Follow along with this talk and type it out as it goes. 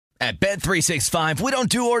At Bet365, we don't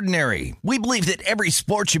do ordinary. We believe that every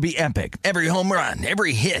sport should be epic. Every home run,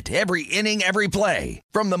 every hit, every inning, every play.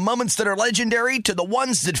 From the moments that are legendary to the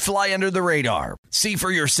ones that fly under the radar. See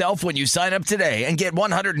for yourself when you sign up today and get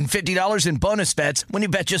 $150 in bonus bets when you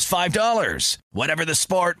bet just $5. Whatever the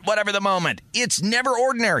sport, whatever the moment, it's never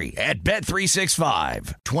ordinary at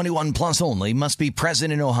Bet365. 21 plus only. Must be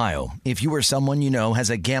present in Ohio. If you or someone you know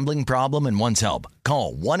has a gambling problem and wants help,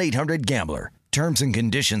 call 1-800-GAMBLER. Terms and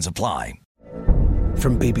conditions apply.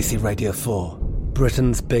 From BBC Radio 4,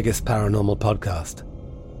 Britain's biggest paranormal podcast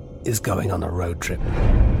is going on a road trip.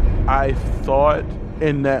 I thought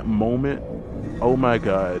in that moment, oh my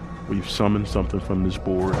God, we've summoned something from this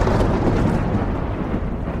board.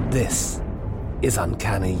 This is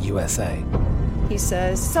Uncanny USA. He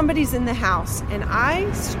says, somebody's in the house, and I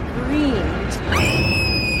screamed.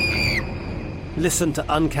 Listen to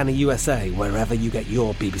Uncanny USA wherever you get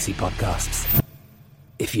your BBC podcasts,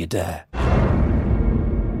 if you dare.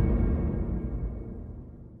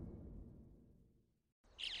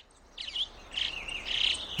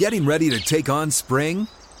 Getting ready to take on spring?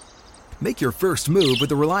 Make your first move with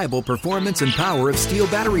the reliable performance and power of Steel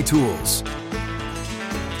battery tools.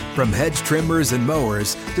 From hedge trimmers and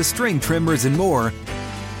mowers to string trimmers and more,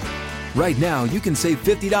 right now you can save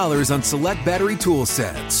 $50 on select battery tool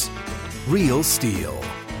sets. Real Steel.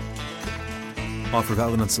 Offer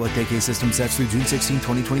valid on select AK system sets through June 16,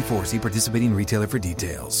 2024. See participating retailer for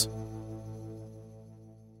details.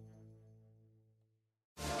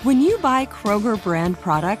 When you buy Kroger brand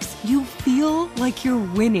products, you feel like you're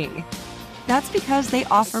winning. That's because they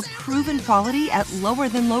offer proven quality at lower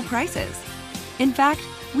than low prices. In fact,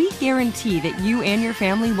 we guarantee that you and your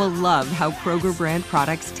family will love how Kroger brand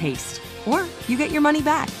products taste, or you get your money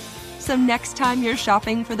back. So next time you're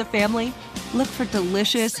shopping for the family, look for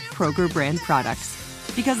delicious Kroger brand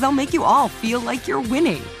products, because they'll make you all feel like you're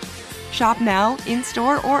winning. Shop now,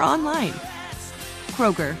 in-store, or online.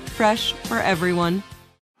 Kroger, fresh for everyone.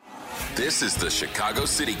 This is the Chicago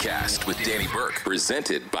City Cast with Danny Burke,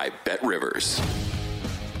 presented by BetRivers.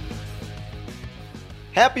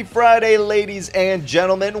 Happy Friday, ladies and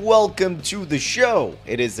gentlemen. Welcome to the show.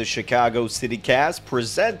 It is the Chicago City Cast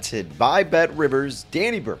presented by BetRivers.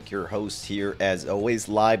 Danny Burke, your host here as always,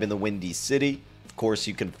 live in the Windy City. Of course,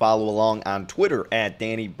 you can follow along on Twitter at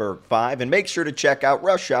DannyBurke5, and make sure to check out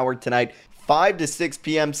Rush Hour tonight, 5 to 6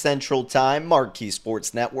 p.m. Central Time, Marquee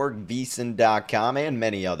Sports Network, VSiN.com, and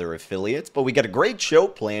many other affiliates. But we got a great show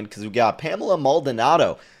planned because we got Pamela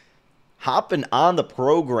Maldonado hopping on the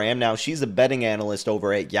program. Now, she's a betting analyst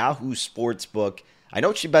over at Yahoo Sportsbook. I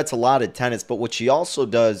know she bets a lot of tennis, but what she also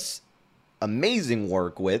does amazing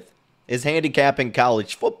work with is handicapping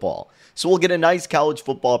college football. So we'll get a nice college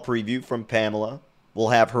football preview from Pamela. We'll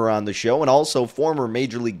have her on the show, and also former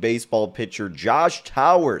Major League Baseball pitcher Josh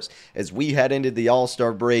Towers. As we head into the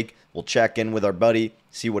All-Star break, we'll check in with our buddy,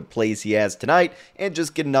 see what plays he has tonight, and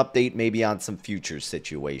just get an update maybe on some future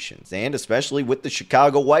situations. And especially with the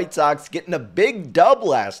Chicago White Sox getting a big dub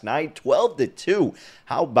last night, 12-2.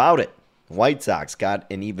 How about it? The White Sox got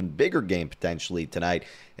an even bigger game potentially tonight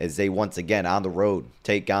as they once again on the road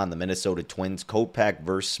take on the Minnesota Twins. Kopech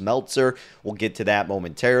versus Smeltzer. We'll get to that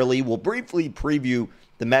momentarily. We'll briefly preview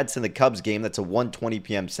the Mets and the Cubs game. That's a 1:20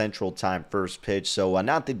 p.m. Central Time first pitch. So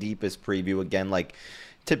not the deepest preview again like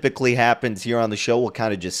typically happens here on the show. We'll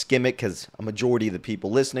kind of just skim it because a majority of the people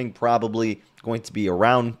listening probably going to be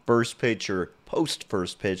around first pitch or post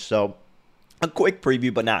first pitch. So a quick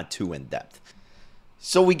preview, but not too in-depth.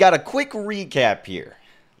 So we got a quick recap here.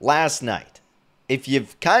 Last night, if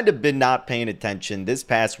you've kind of been not paying attention, this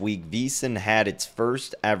past week, VSiN had its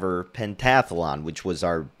first ever pentathlon, which was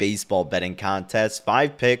our baseball betting contest.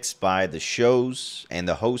 5 picks by the shows and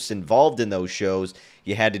the hosts involved in those shows.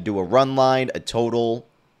 You had to do a run line, a total.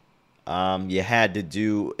 You had to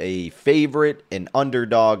do a favorite, an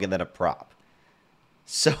underdog, and then a prop.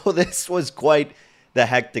 So this was quite the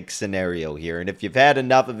hectic scenario here. And if you've had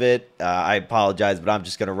enough of it, I apologize, but I'm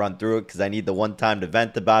just going to run through it because I need the one time to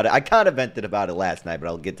vent about it. I kind of vented about it last night, but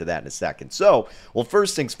I'll get to that in a second. So, well,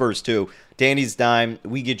 first things first, too. Danny's dime,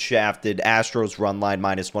 we get shafted. Astros run line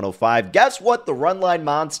 -105. Guess what? The run line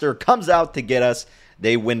monster comes out to get us.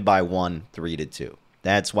 They win by 1, 3-2.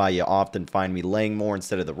 That's why you often find me laying more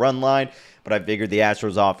instead of the run line. But I figured the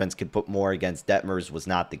Astros offense could put more against Detmers. Was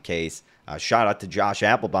not the case. Shout out to Josh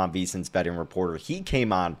Applebaum, VSiN's betting reporter. He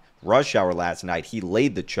came on Rush Hour last night. He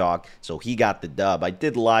laid the chalk, so he got the dub. I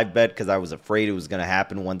did live bet because I was afraid it was going to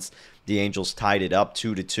happen once the Angels tied it up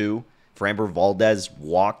 2-2. Framber Valdez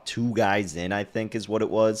walked 2 guys in, I think is what it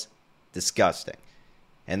was. Disgusting.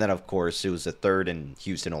 And then, of course, it was a third, and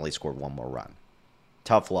Houston only scored 1 more run.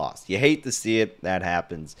 Tough loss. You hate to see it. That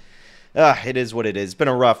happens. It is what it is. It's been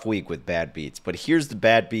a rough week with bad beats. But here's the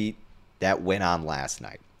bad beat that went on last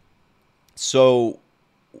night. So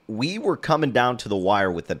we were coming down to the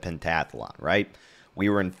wire with the pentathlon, right? We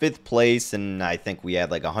were in 5th place, and I think we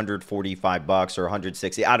had like $145 or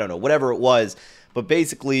 $160. I don't know, whatever it was. But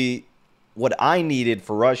basically, what I needed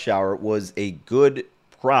for Rush Hour was a good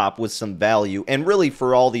prop with some value, and really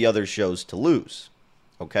for all the other shows to lose.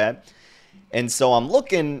 Okay? And so I'm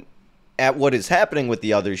looking at what is happening with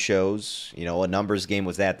the other shows. You know, a numbers game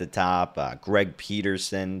was at the top. Greg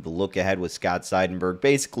Peterson, the look ahead with Scott Seidenberg.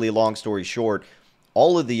 Basically, long story short,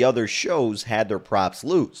 all of the other shows had their props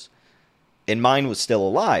lose. And mine was still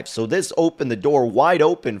alive. So this opened the door wide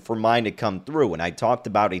open for mine to come through. And I talked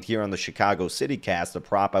about it here on the Chicago City Cast, the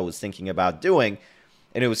prop I was thinking about doing.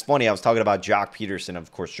 And it was funny. I was talking about Jock Peterson.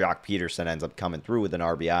 Of course, Jock Peterson ends up coming through with an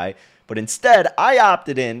RBI. But instead, I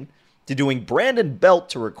opted in to doing Brandon Belt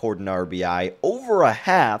to record an RBI over a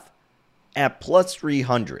half at plus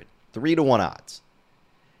 300. 3-1 odds.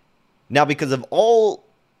 Now, because of all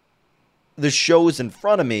the shows in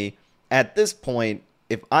front of me, at this point,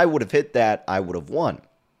 if I would have hit that, I would have won.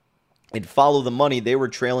 And Follow the Money, they were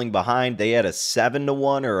trailing behind. They had a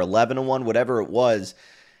 7-1 or 11-1, whatever it was,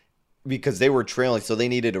 because they were trailing. So they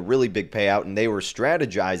needed a really big payout, and they were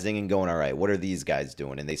strategizing and going, all right, what are these guys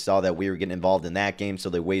doing? And they saw that we were getting involved in that game, so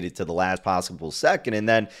they waited to the last possible second and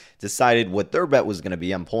then decided what their bet was going to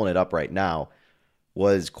be. I'm pulling it up right now.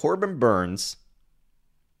 Was Corbin Burnes,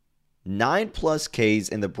 9+ Ks,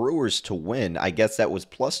 and the Brewers to win. I guess that was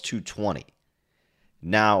plus 220.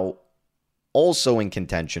 Now, also in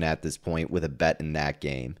contention at this point with a bet in that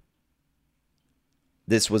game.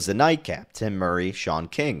 This was the nightcap. Tim Murray, Sean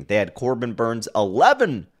King. They had Corbin Burnes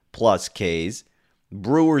 11+ Ks.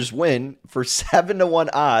 Brewers win for 7-1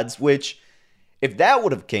 odds, which if that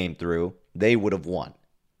would have came through, they would have won.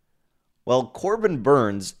 Well, Corbin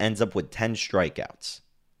Burnes ends up with 10 strikeouts.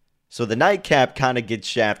 So the nightcap kind of gets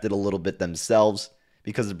shafted a little bit themselves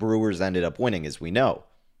because the Brewers ended up winning, as we know.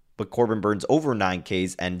 But Corbin Burnes over 9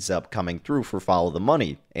 Ks ends up coming through for Follow the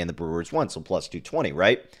Money, and the Brewers won, so plus 220,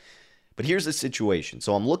 right? But here's the situation.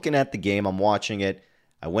 So I'm looking at the game. I'm watching it.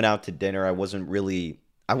 I went out to dinner. I wasn't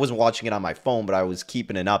watching it on my phone, but I was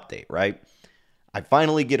keeping an update, right? I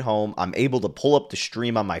finally get home. I'm able to pull up the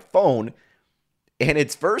stream on my phone, and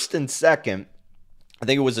it's 1st and 2nd. I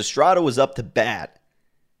think it was Estrada was up to bat,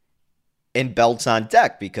 and Belt's on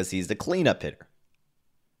deck because he's the cleanup hitter.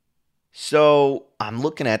 So I'm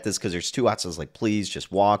looking at this because there's 2 outs. I was like, please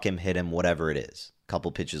just walk him, hit him, whatever it is. A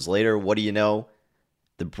couple pitches later, what do you know?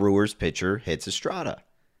 The Brewers pitcher hits Estrada.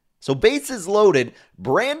 So bases loaded.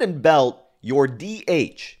 Brandon Belt, your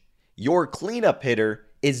DH, your cleanup hitter,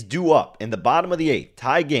 is due up in the bottom of the 8th.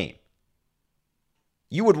 Tie game.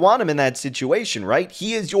 You would want him in that situation, right?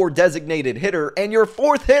 He is your designated hitter and your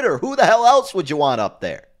 4th hitter. Who the hell else would you want up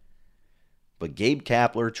there? But Gabe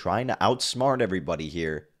Kapler, trying to outsmart everybody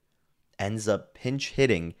here, ends up pinch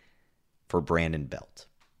hitting for Brandon Belt.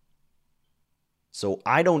 So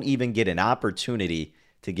I don't even get an opportunity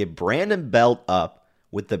to get Brandon Belt up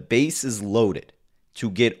with the bases loaded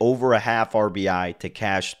to get over a half RBI to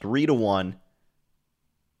cash 3-1,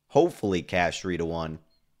 hopefully cash 3-1,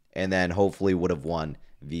 and then hopefully would have won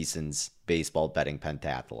VSiN's baseball betting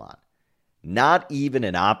pentathlon. Not even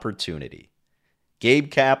an opportunity.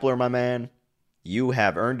 Gabe Kapler, my man, you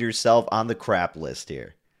have earned yourself on the crap list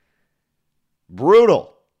here.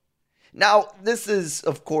 Brutal. Now, this is,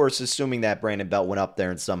 of course, assuming that Brandon Belt went up there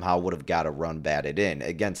and somehow would have got a run batted in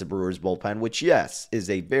against the Brewers bullpen, which, yes, is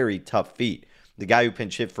a very tough feat. The guy who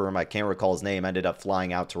pinch hit for him, I can't recall his name, ended up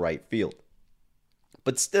flying out to right field.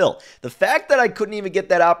 But still, the fact that I couldn't even get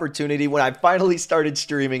that opportunity when I finally started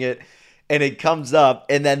streaming it and it comes up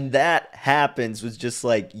and then that happens was just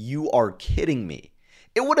like, you are kidding me.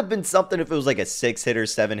 It would have been something if it was like a 6-hitter,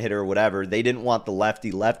 7-hitter, or whatever. They didn't want the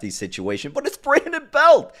lefty-lefty situation, but it's Brandon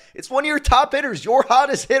Belt. It's one of your top hitters, your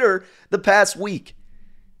hottest hitter the past week.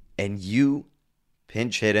 And you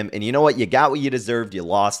pinch hit him. And you know what? You got what you deserved. You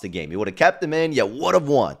lost the game. You would have kept him in. You would have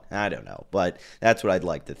won. I don't know, but that's what I'd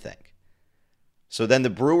like to think. So then the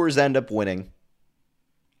Brewers end up winning,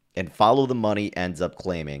 and Follow the Money ends up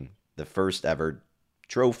claiming the first ever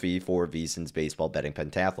trophy for VSiN's baseball betting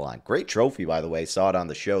pentathlon. Great trophy, by the way. Saw it on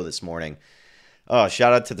the show this morning. Oh,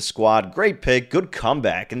 shout out to the squad. Great pick. Good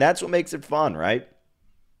comeback. And that's what makes it fun, right?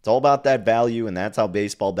 It's all about that value, and that's how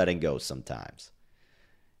baseball betting goes sometimes.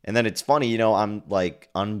 And then it's funny, you know, I'm like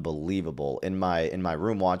unbelievable in my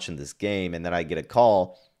room watching this game, and then I get a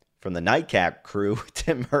call from the Nightcap crew,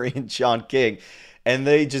 Tim Murray and Sean King, and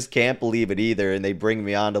they just can't believe it either, and they bring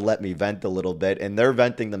me on to let me vent a little bit, and they're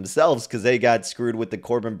venting themselves because they got screwed with the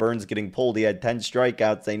Corbin Burnes getting pulled. He had 10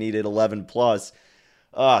 strikeouts. They needed 11 plus.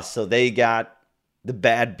 So they got the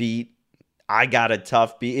bad beat. I got a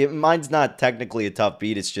tough beat. Mine's not technically a tough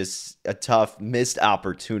beat. It's just a tough missed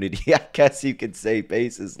opportunity. I guess you could say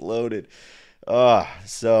bases loaded.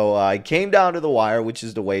 So I came down to the wire, which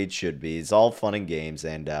is the way it should be. It's all fun and games,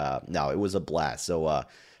 and no, it was a blast. So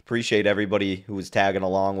appreciate everybody who was tagging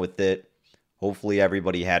along with it. Hopefully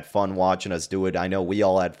everybody had fun watching us do it. I know we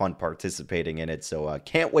all had fun participating in it, so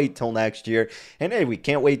can't wait till next year. And hey, we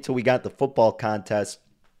can't wait till we got the football contest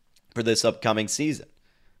for this upcoming season.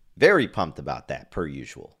 Very pumped about that, per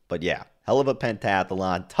usual. But yeah, hell of a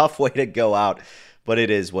pentathlon. Tough way to go out, but it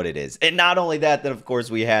is what it is. And not only that, then of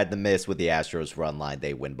course we had the miss with the Astros run line.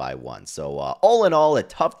 They win by 1. So all in all, a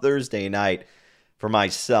tough Thursday night for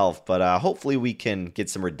myself. But hopefully we can get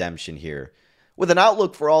some redemption here with an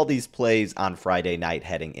outlook for all these plays on Friday night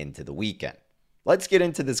heading into the weekend. Let's get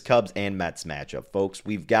into this Cubs and Mets matchup, folks.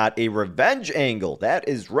 We've got a revenge angle. That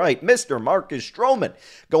is right. Mr. Marcus Stroman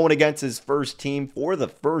going against his first team for the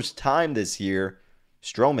first time this year.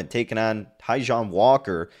 Stroman taking on Taijuan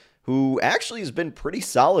Walker, who actually has been pretty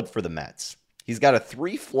solid for the Mets. He's got a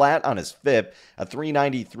 3 flat on his FIP, a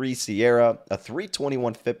 393 SIERA, a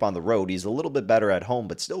 321 FIP on the road. He's a little bit better at home,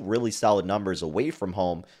 but still really solid numbers away from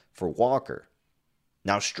home for Walker.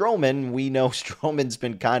 Now, Stroman, we know Stroman's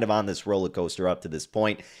been kind of on this roller coaster up to this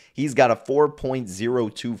point. He's got a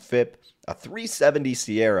 4.02 FIP, a 370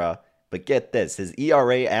 SIERA, but get this, his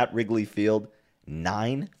ERA at Wrigley Field,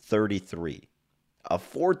 9.33. A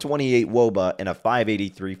 4.28 WOBA and a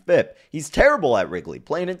 5.83 FIP. He's terrible at Wrigley,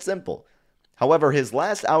 plain and simple. However, his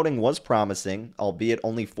last outing was promising, albeit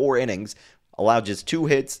only 4 innings, allowed just 2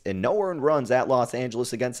 hits and no earned runs at Los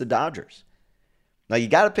Angeles against the Dodgers. Now, you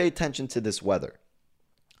got to pay attention to this weather.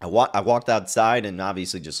 I walked outside and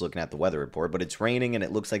obviously just looking at the weather report, but it's raining and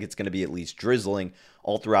it looks like it's going to be at least drizzling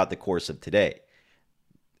all throughout the course of today.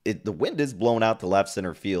 The wind is blowing out to left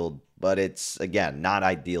center field, but it's, again, not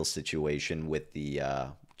ideal situation with the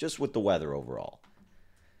just with the weather overall.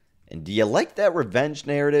 And do you like that revenge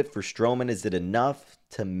narrative for Stroman? Is it enough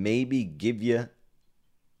to maybe give you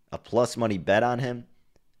a plus money bet on him?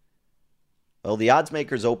 Well, the odds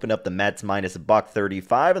makers opened up the Mets minus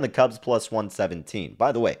 $135 and the Cubs plus 117.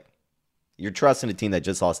 By the way, you're trusting a team that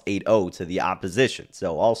just lost 8-0 to the opposition,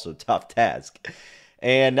 so also tough task.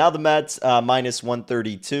 And now the Mets minus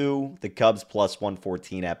 132, the Cubs plus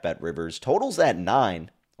 114 at Bet Rivers. Totals at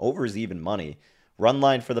 9, over is even money. Run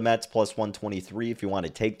line for the Mets plus 123. If you want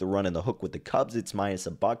to take the run in the hook with the Cubs, it's minus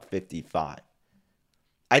 $155.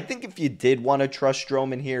 I think if you did want to trust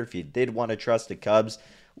Stroman here, if you did want to trust the Cubs,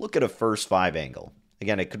 look at a first 5 angle.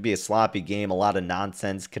 Again, it could be a sloppy game. A lot of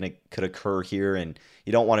nonsense could occur here, and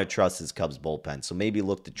you don't want to trust this Cubs bullpen. So maybe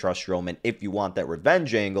look to trust Stroman if you want that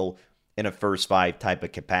revenge angle in a first 5 type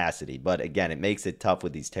of capacity. But again, it makes it tough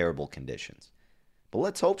with these terrible conditions. But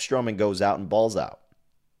let's hope Stroman goes out and balls out.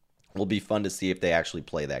 Will be fun to see if they actually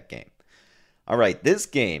play that game. All right, this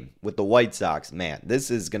game with the White Sox, man, this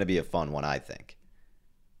is going to be a fun one, I think.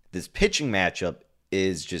 This pitching matchup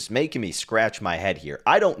is just making me scratch my head here.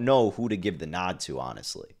 I don't know who to give the nod to,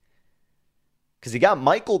 honestly. Because you got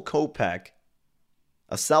Michael Kopech,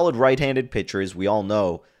 a solid right-handed pitcher, as we all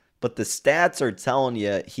know, but the stats are telling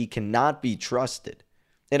you he cannot be trusted.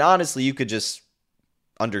 And honestly, you could just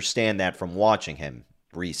understand that from watching him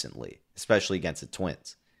recently, especially against the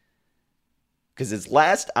Twins. Because his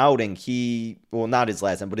last outing, not his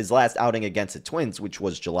last, but his last outing against the Twins, which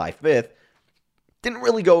was July 5th, didn't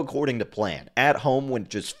really go according to plan. At home, went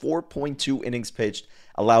just 4.2 innings pitched,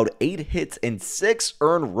 allowed 8 hits and 6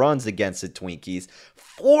 earned runs against the Twinkies.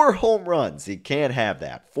 4 home runs. You can't have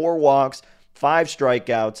that. 4 walks, 5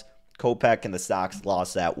 strikeouts. Kopech and the Sox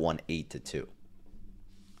lost that one 8-2.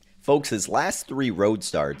 Folks, his last 3 road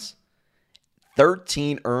starts,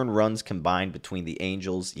 13 earned runs combined between the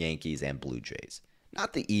Angels, Yankees, and Blue Jays.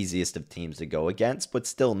 Not the easiest of teams to go against, but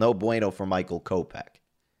still no bueno for Michael Kopech.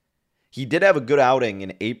 He did have a good outing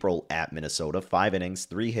in April at Minnesota. 5 innings,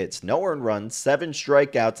 3 hits, no earned runs, 7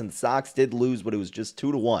 strikeouts, and the Sox did lose, but it was just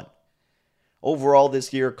 2-1. Overall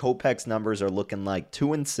this year, Kopech's numbers are looking like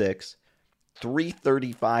 2-6,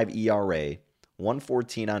 3.35 ERA,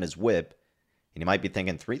 1.14 on his WHIP. And you might be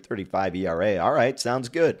thinking 3.35 ERA. All right, sounds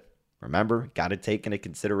good. Remember, got to take into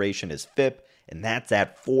consideration his FIP, and that's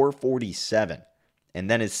at 4.47. And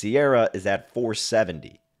then his SIERA is at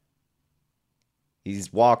 4.70.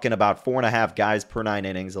 He's walking about 4.5 guys per 9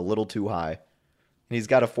 innings, a little too high. And he's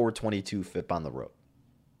got a 4.22 FIP on the road.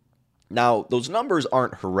 Now, those numbers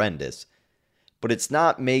aren't horrendous, but it's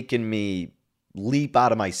not making me leap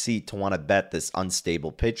out of my seat to want to bet this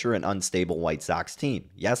unstable pitcher and unstable White Sox team.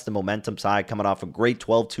 Yes, the momentum's high, coming off a great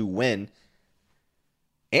 12-2 win.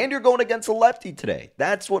 And you're going against a lefty today.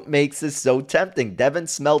 That's what makes this so tempting. Devin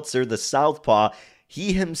Smeltzer, the southpaw,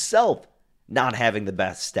 he himself not having the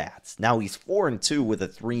best stats. Now he's 4-2 with a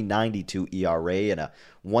 3.92 ERA and a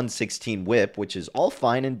 1.16 WHIP, which is all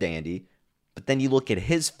fine and dandy. But then you look at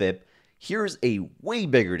his FIP. Here's a way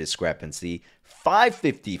bigger discrepancy.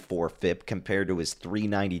 5.54 FIP compared to his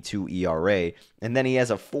 3.92 ERA. And then he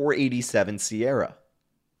has a 4.87 SIERA.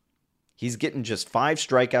 He's getting just 5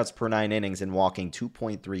 strikeouts per 9 innings and walking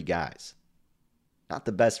 2.3 guys. Not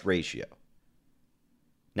the best ratio.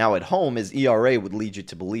 Now at home, his ERA would lead you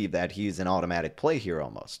to believe that he's an automatic play here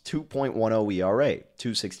almost. 2.10 ERA,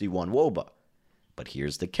 2.61 WOBA. But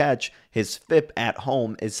here's the catch. His FIP at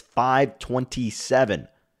home is 5.27.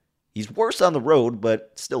 He's worse on the road,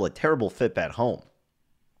 but still a terrible FIP at home.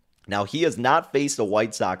 Now, he has not faced the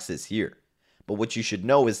White Sox this year. But what you should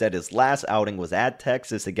know is that his last outing was at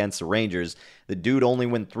Texas against the Rangers. The dude only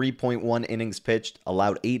went 3.1 innings pitched,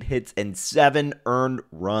 allowed 8 hits, and 7 earned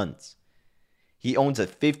runs. He owns a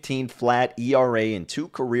 15 flat ERA in 2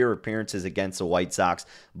 career appearances against the White Sox.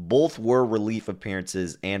 Both were relief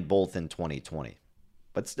appearances and both in 2020.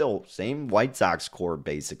 But still, same White Sox core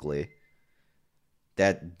basically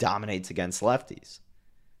that dominates against lefties.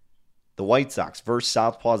 The White Sox versus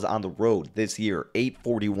Southpaws on the road this year,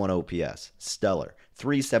 841 OPS, stellar,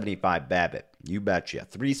 375 BABIP, you betcha,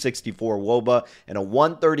 364 WOBA, and a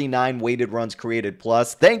 139 weighted runs created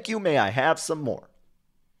plus. Thank you, may I have some more.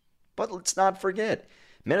 But let's not forget,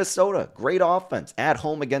 Minnesota, great offense at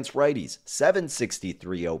home against righties,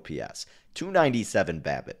 763 OPS, 297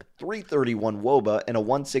 BABIP, 331 WOBA, and a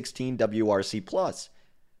 116 WRC plus.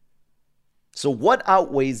 So what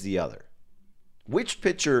outweighs the other? Which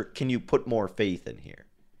pitcher can you put more faith in here?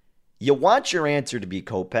 You want your answer to be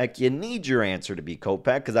Kopech. You need your answer to be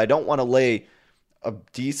Kopech because I don't want to lay a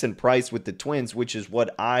decent price with the Twins, which is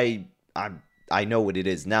what I know what it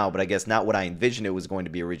is now, but I guess not what I envisioned it was going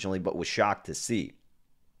to be originally, but was shocked to see.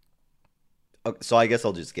 So I guess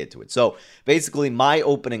I'll just get to it. So basically my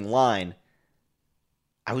opening line,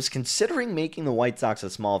 I was considering making the White Sox a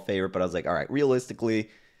small favorite, but I was like, all right, realistically,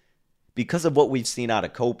 because of what we've seen out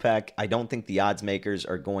of Kopech, I don't think the odds makers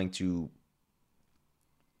are going to,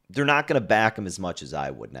 they're not going to back him as much as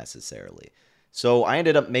I would necessarily. So I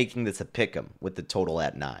ended up making this a pick'em with the total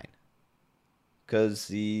at 9.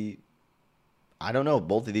 Because I don't know,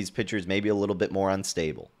 both of these pitchers may be a little bit more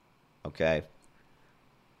unstable. Okay.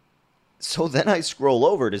 So then I scroll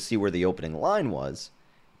over to see where the opening line was.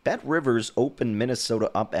 Bet Rivers opened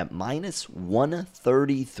Minnesota up at minus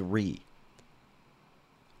 133.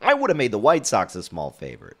 I would have made the White Sox a small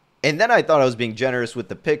favorite. And then I thought I was being generous with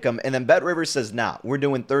the pick'em, and then Bet Rivers says, nah, we're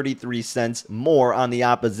doing 33 cents more on the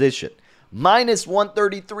opposition. Minus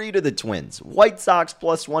 133 to the Twins. White Sox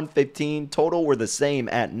plus 115. Total were the same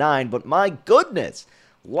at 9, but my goodness,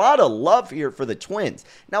 a lot of love here for the Twins.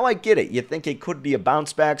 Now I get it. You think it could be a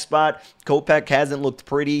bounce back spot. Kopech hasn't looked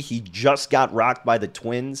pretty. He just got rocked by the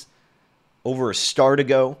Twins over a start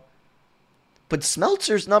ago. But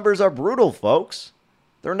Smeltzer's numbers are brutal, folks.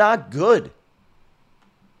 They're not good.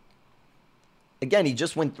 Again, he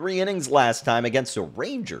just went 3 innings last time against the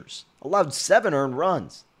Rangers. Allowed 7 earned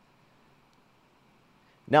runs.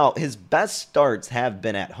 Now, his best starts have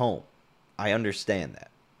been at home. I understand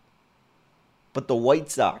that. But the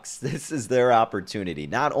White Sox, this is their opportunity.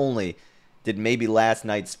 Not only did maybe last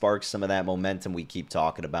night spark some of that momentum we keep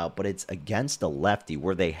talking about, but it's against a lefty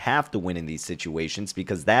where they have to win in these situations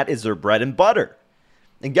because that is their bread and butter.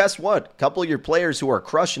 And guess what? A couple of your players who are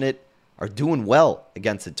crushing it are doing well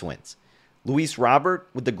against the Twins. Luis Robert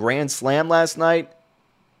with the grand slam last night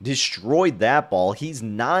destroyed that ball. He's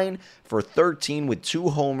 9 for 13 with 2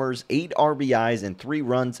 homers, 8 RBIs, and 3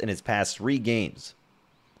 runs in his past 3 games.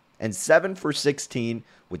 And 7 for 16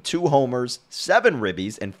 with 2 homers, 7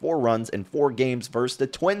 ribbies, and 4 runs in 4 games versus the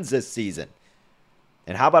Twins this season.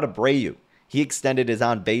 And how about Abreu? He extended his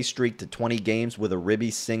on-base streak to 20 games with a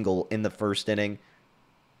ribby single in the first inning.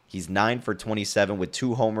 He's 9 for 27 with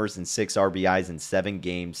 2 homers and 6 RBIs in 7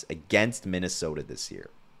 games against Minnesota this year.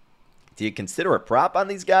 Do you consider a prop on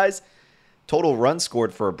these guys? Total runs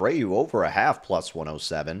scored for Abreu over a half plus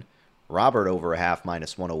 107. Robert over a half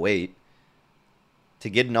minus 108. To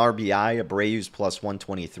get an RBI, Abreu's plus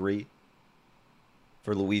 123.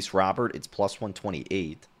 For Luis Robert, it's plus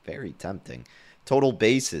 128. Very tempting. Total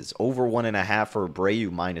bases, over 1.5 for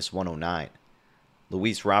Abreu minus 109.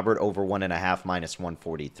 Luis Robert over 1.5 minus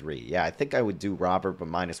 143. Yeah, I think I would do Robert, but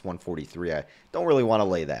minus 143. I don't really want to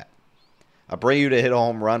lay that. Abreu to hit a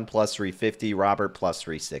home run, plus 350. Robert, plus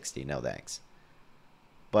 360. No thanks.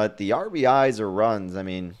 But the RBIs or runs, I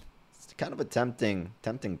mean, it's kind of a tempting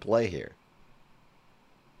play here.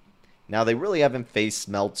 Now, they really haven't faced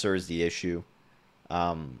Smeltzer as the issue.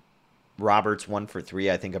 Robert's 1 for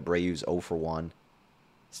 3. I think Abreu's 0 for 1.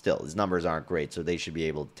 Still, his numbers aren't great, so they should be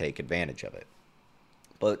able to take advantage of it.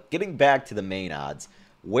 But getting back to the main odds,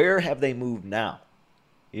 where have they moved now?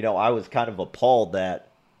 You know, I was kind of appalled that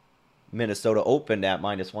Minnesota opened at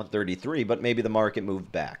minus 133, but maybe the market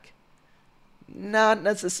moved back. Not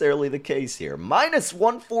necessarily the case here. Minus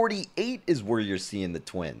 148 is where you're seeing the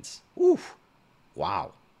Twins. Oof.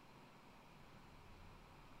 Wow.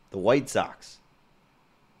 The White Sox.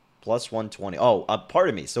 Plus 120. Oh,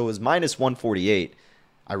 pardon me. So it was minus 148.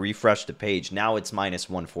 I refreshed the page. Now it's minus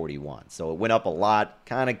 141. So it went up a lot.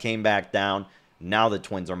 Kind of came back down. Now the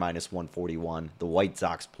Twins are minus 141. The White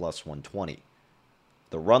Sox plus 120.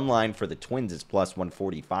 The run line for the Twins is plus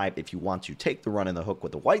 145 if you want to take the run in the hook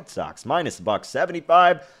with the White Sox. Minus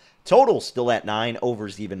 $1.75. Total still at 9.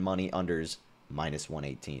 Overs even money. Unders minus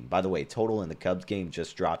 118. By the way, total in the Cubs game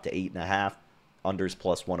just dropped to 8.5. Unders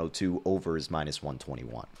plus 102. Overs minus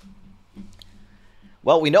 121.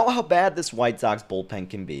 Well, we know how bad this White Sox bullpen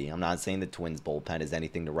can be. I'm not saying the Twins bullpen is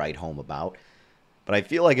anything to write home about. But I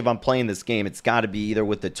feel like if I'm playing this game, it's got to be either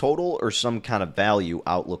with the total or some kind of value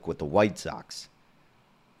outlook with the White Sox.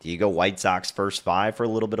 Do you go White Sox first 5 for a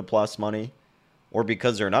little bit of plus money? Or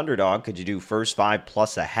because they're an underdog, could you do first 5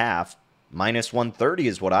 plus a half? Minus 130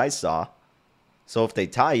 is what I saw. So if they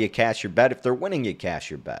tie, you cash your bet. If they're winning, you cash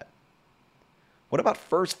your bet. What about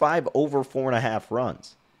first 5 over 4.5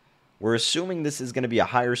 runs? We're assuming this is going to be a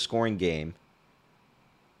higher scoring game.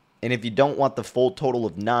 And if you don't want the full total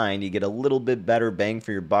of 9, you get a little bit better bang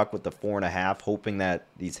for your buck with the 4.5, hoping that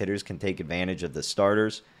these hitters can take advantage of the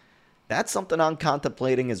starters. That's something I'm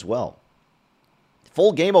contemplating as well.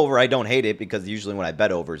 Full game over, I don't hate it because usually when I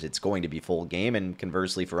bet overs, it's going to be full game. And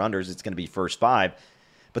conversely for unders, it's going to be first 5.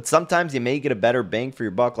 But sometimes you may get a better bang for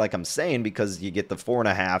your buck, like I'm saying, because you get the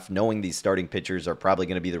 4.5, knowing these starting pitchers are probably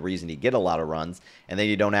going to be the reason you get a lot of runs, and then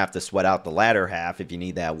you don't have to sweat out the latter half if you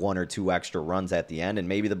need that 1 or 2 extra runs at the end, and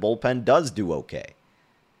maybe the bullpen does do okay.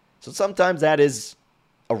 So sometimes that is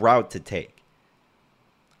a route to take.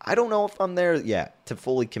 I don't know if I'm there yet to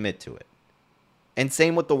fully commit to it. And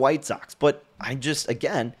same with the White Sox, but I just,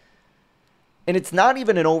 again, and it's not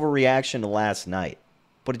even an overreaction to last night.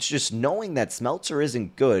 But it's just knowing that Smeltzer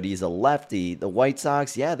isn't good. He's a lefty. The White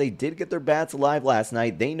Sox, yeah, they did get their bats alive last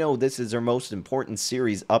night. They know this is their most important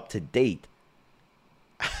series up to date.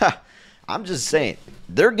 I'm just saying,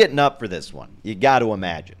 they're getting up for this one. You got to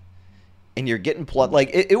imagine. And you're getting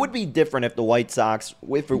like it would be different if the White Sox,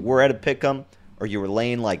 if it were at a pick'em, or you were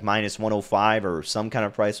laying like minus 105 or some kind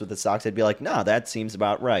of price with the Sox, I'd be like, nah, that seems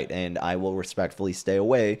about right. And I will respectfully stay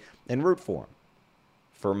away and root for them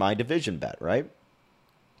for my division bet, right?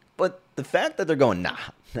 But the fact that they're going, nah,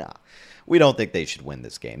 we don't think they should win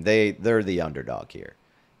this game. They're the underdog here.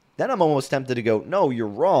 Then I'm almost tempted to go, no, you're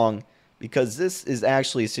wrong, because this is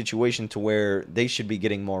actually a situation to where they should be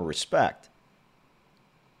getting more respect.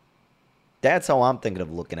 That's how I'm thinking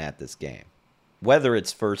of looking at this game. Whether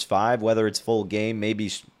it's first 5, whether it's full game,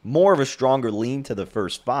 maybe more of a stronger lean to the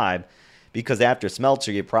first 5, because after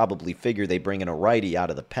Smeltzer, you probably figure they bring in a righty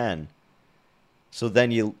out of the pen. So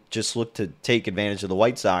then you just look to take advantage of the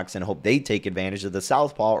White Sox and hope they take advantage of the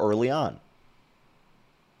southpaw early on.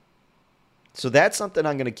 So that's something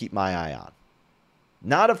I'm going to keep my eye on.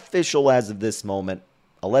 Not official as of this moment.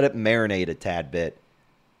 I'll let it marinate a tad bit.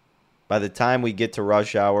 By the time we get to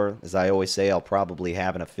rush hour, as I always say, I'll probably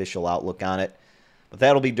have an official outlook on it. But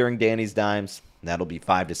that'll be during Danny's Dimes. That'll be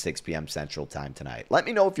 5 to 6 p.m. Central Time tonight. Let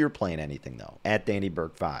me know if you're playing anything, though, at Danny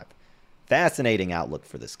Burke 5. Fascinating outlook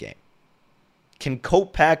for this game. Can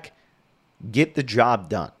Kopech get the job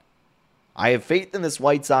done? I have faith in this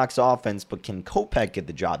White Sox offense, but can Kopech get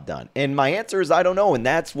the job done? And my answer is I don't know, and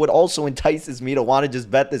that's what also entices me to want to just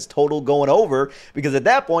bet this total going over, because at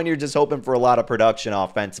that point, you're just hoping for a lot of production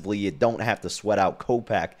offensively. You don't have to sweat out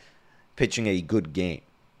Kopech pitching a good game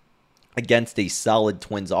against a solid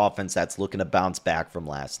Twins offense that's looking to bounce back from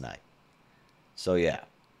last night. So, yeah,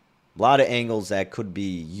 a lot of angles that could be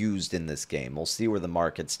used in this game. We'll see where the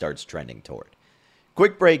market starts trending toward.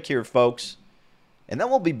 Quick break here, folks, and then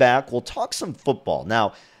we'll be back. We'll talk some football.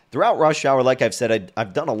 Now, throughout rush hour, like I've said,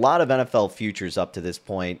 I've done a lot of NFL futures up to this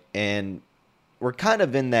point, and we're kind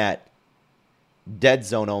of in that dead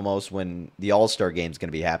zone almost when the All-Star game is going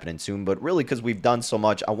to be happening soon. But really, because we've done so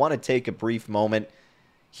much, I want to take a brief moment,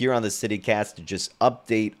 here on the CityCast to just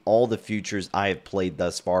update all the futures I have played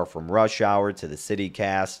thus far, from Rush Hour to the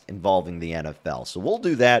CityCast involving the NFL. So we'll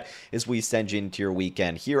do that as we send you into your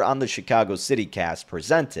weekend here on the Chicago CityCast,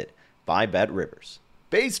 presented by BetRivers.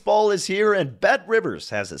 Baseball is here, and BetRivers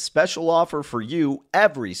has a special offer for you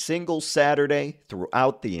every single Saturday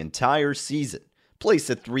throughout the entire season. Place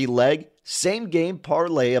a 3-leg, same-game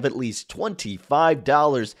parlay of at least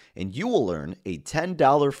 $25, and you will earn a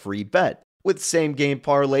 $10 free bet. With same-game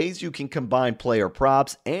parlays, you can combine player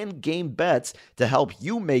props and game bets to help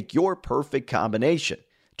you make your perfect combination.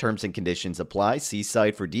 Terms and conditions apply. See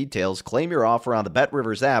site for details. Claim your offer on the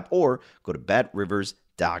BetRivers app or go to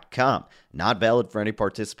BetRivers.com. Not valid for any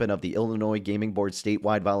participant of the Illinois Gaming Board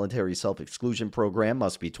statewide voluntary self-exclusion program.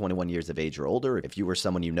 Must be 21 years of age or older. If you or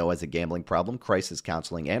someone you know has a gambling problem, crisis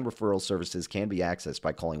counseling and referral services can be accessed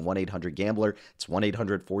by calling 1-800-GAMBLER. It's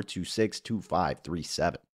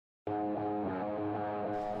 1-800-426-2537.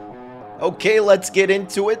 Okay, let's get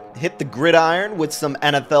into it. Hit the gridiron with some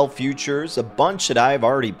NFL futures, a bunch that I've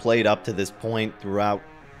already played up to this point throughout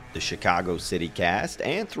the Chicago CityCast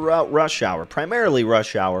and throughout Rush Hour, primarily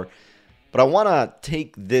Rush Hour. But I want to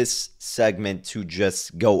take this segment to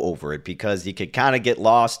just go over it because you could kind of get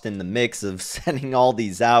lost in the mix of sending all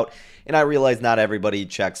these out. And I realize not everybody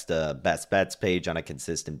checks the Best Bets page on a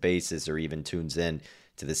consistent basis or even tunes in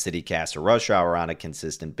to the CityCast or Rush Hour on a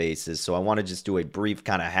consistent basis. So I want to just do a brief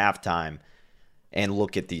kind of halftime and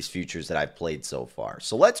look at these futures that I've played so far.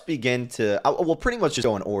 So let's begin we'll pretty much just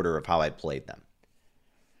go in order of how I played them.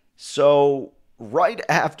 So right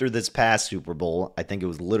after this past Super Bowl, I think it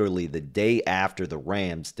was literally the day after the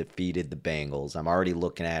Rams defeated the Bengals. I'm already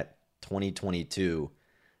looking at 2022-23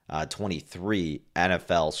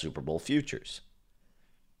 NFL Super Bowl futures.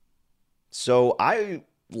 So I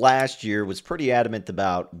last year was pretty adamant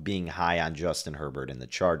about being high on Justin Herbert and the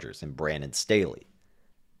Chargers and Brandon Staley.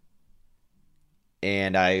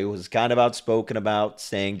 And I was kind of outspoken about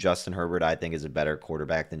saying Justin Herbert, I think, is a better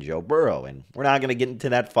quarterback than Joe Burrow. And we're not going to get into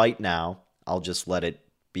that fight now. I'll just let it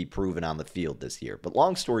be proven on the field this year. But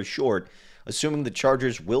long story short, assuming the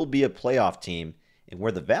Chargers will be a playoff team and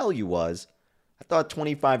where the value was, I thought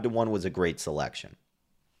 25-1 was a great selection.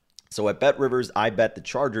 So at BetRivers, I bet the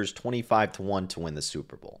Chargers 25-1 to win the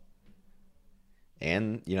Super Bowl.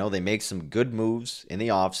 And, they make some good moves in the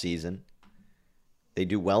offseason. They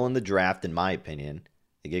do well in the draft, in my opinion.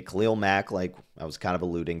 They get Khalil Mack, like I was kind of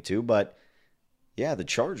alluding to. But, yeah, the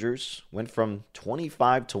Chargers went from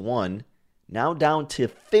 25-1, now down to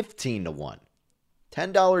 15-1.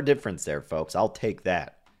 $10 difference there, folks. I'll take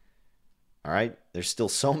that. All right? There's still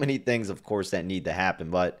so many things, of course, that need to happen.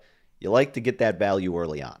 But you like to get that value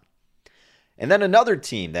early on. And then another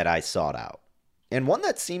team that I sought out, and one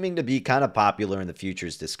that's seeming to be kind of popular in the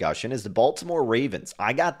futures discussion, is the Baltimore Ravens.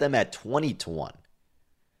 I got them at 20-1.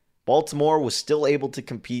 Baltimore was still able to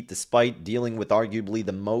compete despite dealing with arguably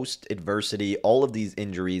the most adversity, all of these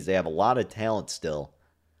injuries. They have a lot of talent still,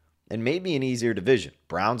 and maybe an easier division.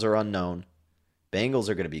 Browns are unknown. Bengals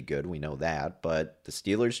are going to be good, we know that, but the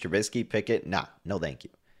Steelers, Trubisky, Pickett, no thank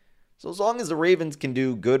you. So as long as the Ravens can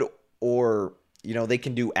do good or, they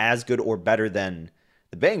can do as good or better than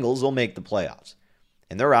the Bengals, they'll make the playoffs.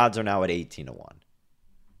 And their odds are now at 18-1.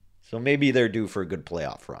 So maybe they're due for a good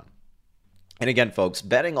playoff run. And again, folks,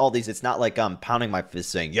 betting all these, it's not like I'm pounding my fist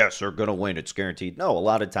saying, yes, they're going to win, it's guaranteed. No, a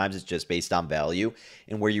lot of times it's just based on value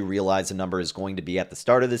and where you realize the number is going to be at the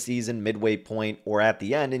start of the season, midway point, or at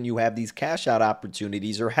the end, and you have these cash out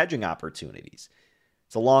opportunities or hedging opportunities.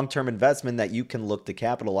 It's a long-term investment that you can look to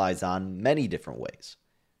capitalize on many different ways.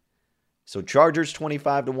 So Chargers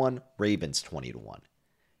 25-1, Ravens 20-1.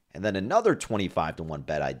 And then another 25-1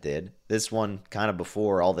 bet I did, this one kind of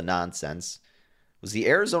before all the nonsense, was the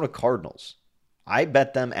Arizona Cardinals. I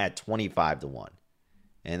bet them at 25-1.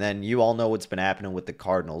 And then you all know what's been happening with the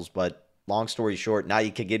Cardinals, but long story short, now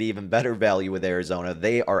you can get even better value with Arizona.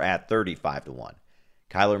 They are at 35-1.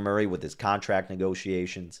 Kyler Murray with his contract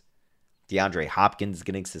negotiations. DeAndre Hopkins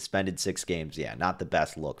getting suspended 6 games. Yeah, not the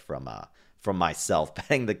best look from myself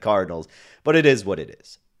betting the Cardinals, but it is what it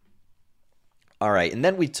is. All right, and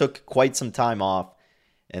then we took quite some time off,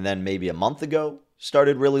 and then maybe a month ago,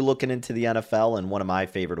 started really looking into the NFL, and one of my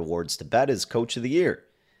favorite awards to bet is Coach of the Year.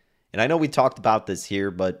 And I know we talked about this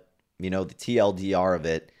here, but, the TLDR of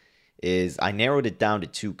it is I narrowed it down to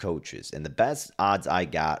 2 coaches, and the best odds I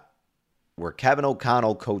got were Kevin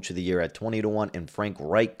O'Connell, Coach of the Year at 20-1, and Frank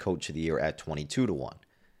Reich, Coach of the Year at 22-1.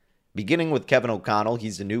 Beginning with Kevin O'Connell,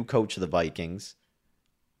 he's the new coach of the Vikings.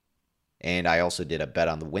 And I also did a bet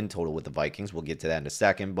on the win total with the Vikings. We'll get to that in a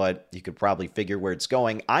second, but you could probably figure where it's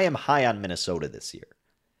going. I am high on Minnesota this year.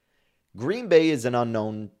 Green Bay is an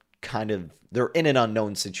unknown they're in an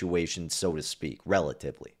unknown situation, so to speak,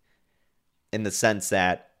 relatively. In the sense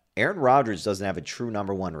that Aaron Rodgers doesn't have a true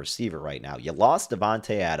number one receiver right now. You lost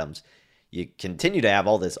Davante Adams. You continue to have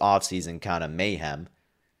all this offseason kind of mayhem.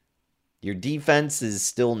 Your defense is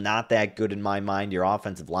still not that good in my mind. Your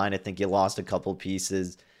offensive line, I think you lost a couple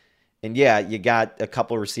pieces. And yeah, you got a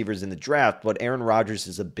couple of receivers in the draft, but Aaron Rodgers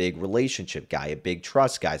is a big relationship guy, a big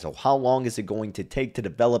trust guy. So how long is it going to take to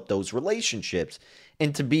develop those relationships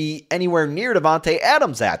and to be anywhere near Davante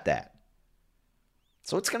Adams at that?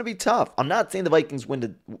 So it's going to be tough. I'm not saying the Vikings win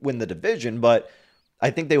the division, but I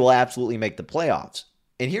think they will absolutely make the playoffs.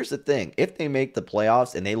 And here's the thing. If they make the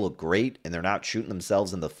playoffs and they look great and they're not shooting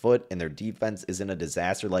themselves in the foot and their defense isn't a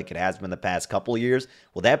disaster like it has been the past couple of years,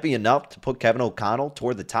 will that be enough to put Kevin O'Connell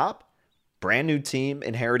toward the top? Brand new team,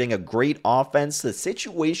 inheriting a great offense. The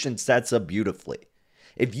situation sets up beautifully.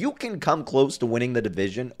 If you can come close to winning the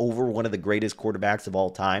division over one of the greatest quarterbacks of all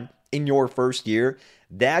time in your first year,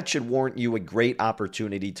 that should warrant you a great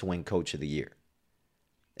opportunity to win Coach of the Year.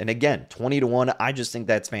 And again, 20-1, I just think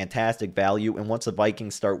that's fantastic value. And once the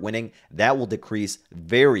Vikings start winning, that will decrease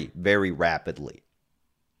very, very rapidly.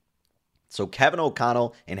 So Kevin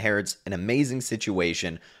O'Connell inherits an amazing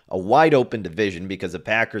situation, a wide open division because the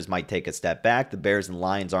Packers might take a step back. The Bears and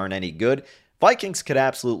Lions aren't any good. Vikings could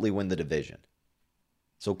absolutely win the division.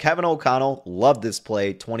 So Kevin O'Connell, love this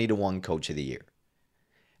play, 20-1 Coach of the Year.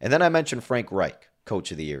 And then I mentioned Frank Reich,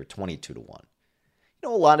 Coach of the Year, 22-1. You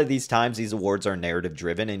know, a lot of these times these awards are narrative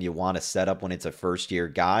driven and you want to set up when it's a first year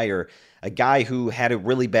guy or a guy who had a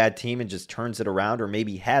really bad team and just turns it around or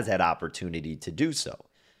maybe has had opportunity to do so.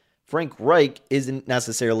 Frank Reich isn't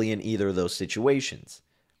necessarily in either of those situations.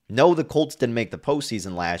 No, the Colts didn't make the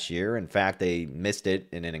postseason last year. In fact, they missed it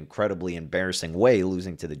in an incredibly embarrassing way,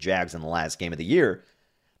 losing to the Jags in the last game of the year.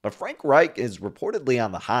 But Frank Reich is reportedly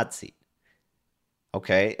on the hot seat.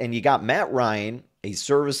 Okay, and you got Matt Ryan, a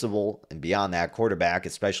serviceable and beyond that quarterback,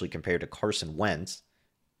 especially compared to Carson Wentz.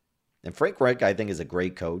 And Frank Reich, I think, is a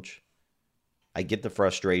great coach. I get the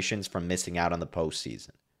frustrations from missing out on the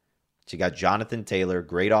postseason. So you got Jonathan Taylor,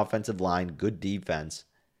 great offensive line, good defense.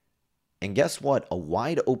 And guess what? A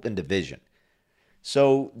wide open division.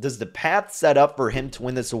 So does the path set up for him to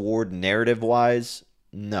win this award narrative-wise?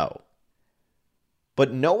 No.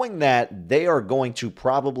 But knowing that they are going to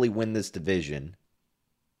probably win this division,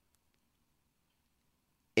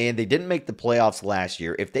 and they didn't make the playoffs last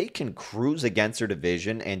year, if they can cruise against their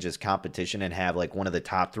division and just competition and have like one of the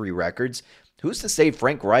top 3 records, who's to say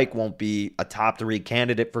Frank Reich won't be a top 3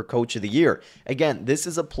 candidate for Coach of the Year? Again, this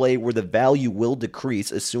is a play where the value will decrease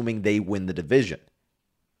assuming they win the division.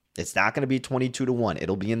 It's not going to be 22-1.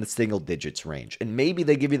 It'll be in the single digits range. And maybe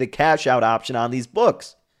they give you the cash out option on these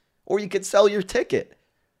books. Or you could sell your ticket.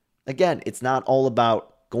 Again, it's not all about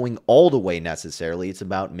going all the way necessarily. It's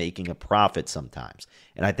about making a profit sometimes.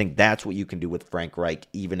 And I think that's what you can do with Frank Reich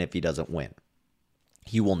even if he doesn't win.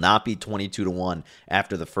 He will not be 22-1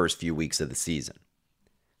 after the first few weeks of the season.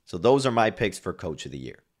 So those are my picks for Coach of the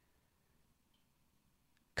Year.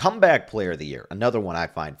 Comeback Player of the Year, another one I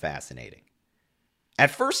find fascinating.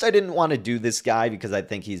 At first, I didn't want to do this guy because I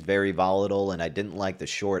think he's very volatile and I didn't like the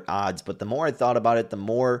short odds. But the more I thought about it, the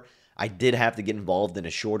more I did have to get involved in a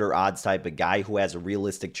shorter odds type of guy who has a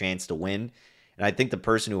realistic chance to win. And I think the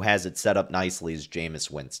person who has it set up nicely is Jameis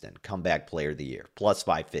Winston, Comeback Player of the Year, plus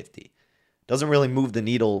 550. Doesn't really move the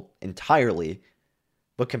needle entirely,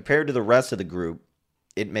 but compared to the rest of the group,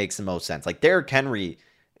 it makes the most sense. Like Derrick Henry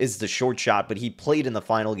is the short shot, but he played in the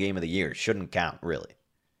final game of the year. Shouldn't count, really.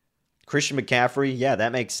 Christian McCaffrey, yeah,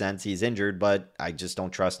 that makes sense. He's injured, but I just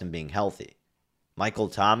don't trust him being healthy. Michael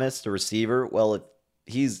Thomas, the receiver, well, if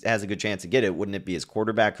he has a good chance to get it, wouldn't it be his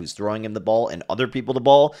quarterback who's throwing him the ball and other people the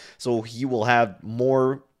ball? So he will have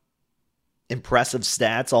more impressive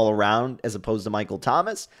stats all around as opposed to Michael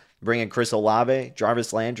Thomas. Bring in Chris Olave,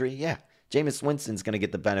 Jarvis Landry. Yeah, Jameis Winston's going to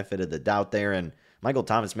get the benefit of the doubt there, and Michael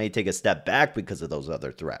Thomas may take a step back because of those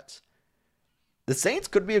other threats. The Saints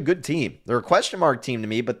could be a good team. They're a question mark team to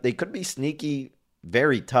me, but they could be sneaky,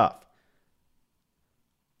 very tough.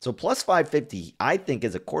 So plus 550, I think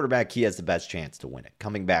as a quarterback, he has the best chance to win it.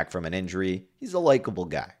 Coming back from an injury, he's a likable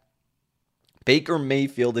guy. Baker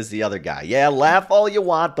Mayfield is the other guy. Yeah, laugh all you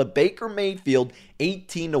want, but Baker Mayfield,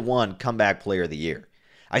 18-1 Comeback Player of the Year.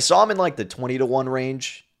 I saw him in like the 20-1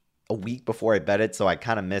 range a week before I bet it, so I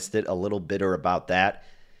kind of missed it, a little bitter about that.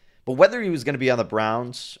 But whether he was going to be on the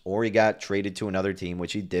Browns or he got traded to another team,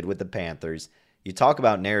 which he did with the Panthers, you talk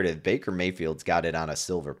about narrative, Baker Mayfield's got it on a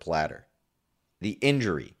silver platter. The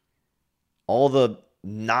injury, all the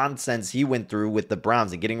nonsense he went through with the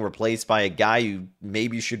Browns and getting replaced by a guy who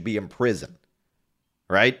maybe should be in prison,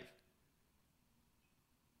 right?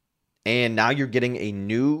 And now you're getting a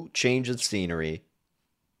new change of scenery.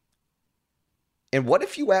 And what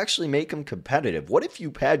if you actually make them competitive? What if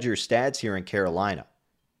you pad your stats here in Carolina?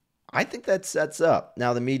 I think that sets up.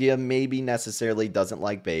 Now, the media maybe necessarily doesn't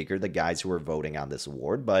like Baker, the guys who are voting on this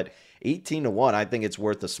award, but 18-1, I think it's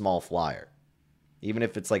worth a small flyer, even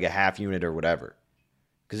if it's like a half unit or whatever.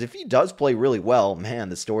 Because if he does play really well, man,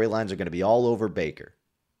 the storylines are going to be all over Baker.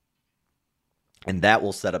 And that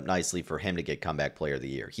will set up nicely for him to get Comeback Player of the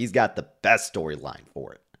Year. He's got the best storyline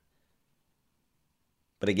for it.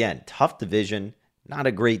 But again, tough division, not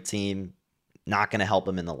a great team, not going to help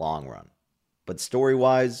him in the long run. But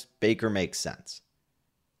story-wise, Baker makes sense.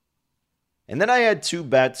 And then I had 2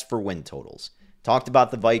 bets for win totals. Talked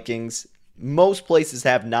about the Vikings. Most places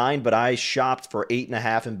have 9, but I shopped for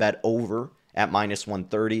 8.5 and bet over at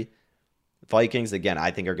 -130. Vikings, again,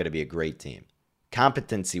 I think are going to be a great team.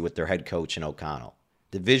 Competency with their head coach in O'Connell.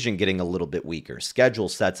 Division getting a little bit weaker. Schedule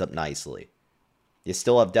sets up nicely. You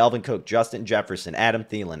still have Dalvin Cook, Justin Jefferson, Adam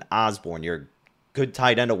Thielen, Osborne. You're a good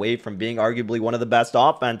tight end away from being arguably one of the best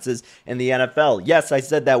offenses in the NFL. Yes, I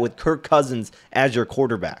said that with Kirk Cousins as your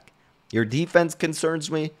quarterback. Your defense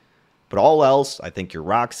concerns me, but all else, I think you're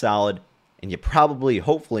rock solid, and you probably,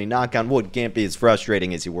 hopefully, knock on wood, can't be as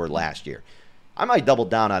frustrating as you were last year. I might double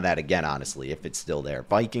down on that again, honestly, if it's still there.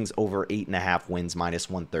 Vikings over 8.5 wins,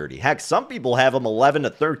 -130. Heck, some people have them 11 to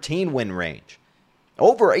 13 win range.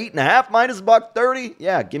 Over 8.5 -130?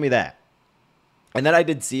 Yeah, give me that. And then I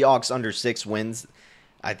did Seahawks under 6 wins.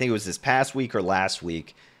 I think it was this past week or last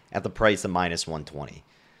week at the price of -120.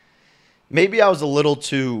 Maybe I was a little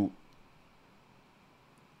too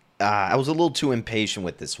impatient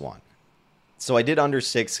with this one. So I did under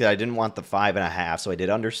 6. I didn't want the 5.5. So I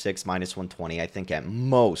did under 6 -120. I think at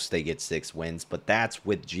most they get 6 wins, but that's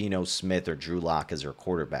with Geno Smith or Drew Lock as their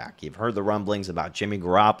quarterback. You've heard the rumblings about Jimmy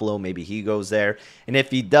Garoppolo. Maybe he goes there. And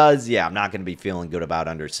if he does, yeah, I'm not going to be feeling good about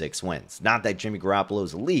under 6 wins. Not that Jimmy Garoppolo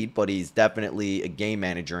is elite, but he's definitely a game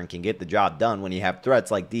manager and can get the job done when you have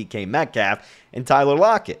threats like DK Metcalf and Tyler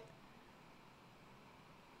Lockett.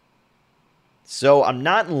 So I'm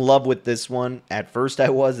not in love with this one. At first I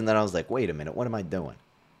was, and then I was like, wait a minute, what am I doing?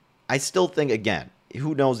 I still think, again,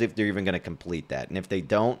 who knows if they're even going to complete that. And if they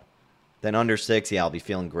don't, then under 6, yeah, I'll be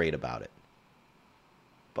feeling great about it.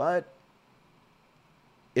 But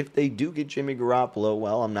if they do get Jimmy Garoppolo,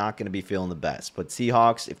 well, I'm not going to be feeling the best. But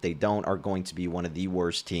Seahawks, if they don't, are going to be one of the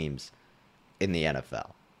worst teams in the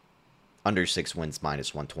NFL. Under 6 wins,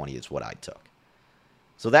 -120 is what I took.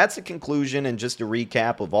 So that's a conclusion and just a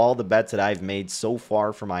recap of all the bets that I've made so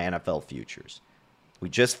far for my NFL futures. We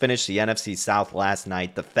just finished the NFC South last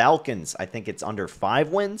night. The Falcons, I think it's under 5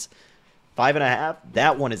 wins, 5.5.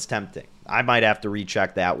 That one is tempting. I might have to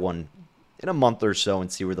recheck that one in a month or so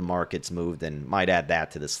and see where the market's moved and might add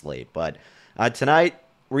that to the slate. But tonight,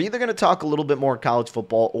 we're either going to talk a little bit more college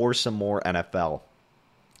football or some more NFL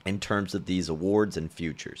in terms of these awards and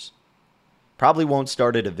futures. Probably won't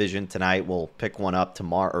start a division tonight. We'll pick one up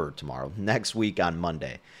next week on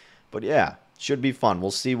Monday. But yeah, should be fun.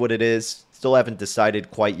 We'll see what it is. Still haven't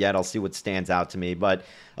decided quite yet. I'll see what stands out to me. But,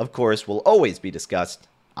 of course, will always be discussed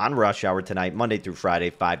on Rush Hour tonight, Monday through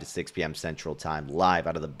Friday, 5 to 6 p.m. Central Time, live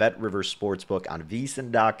out of the Bet Rivers Sportsbook on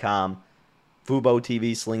VSiN.com, Fubo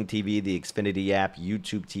TV, Sling TV, the Xfinity app,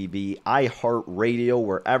 YouTube TV, iHeartRadio,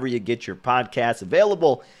 wherever you get your podcasts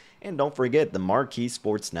available. And don't forget the Marquee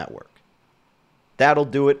Sports Network. That'll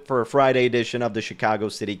do it for a Friday edition of the Chicago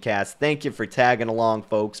City Cast. Thank you for tagging along,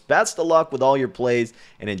 folks. Best of luck with all your plays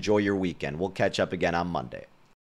and enjoy your weekend. We'll catch up again on Monday.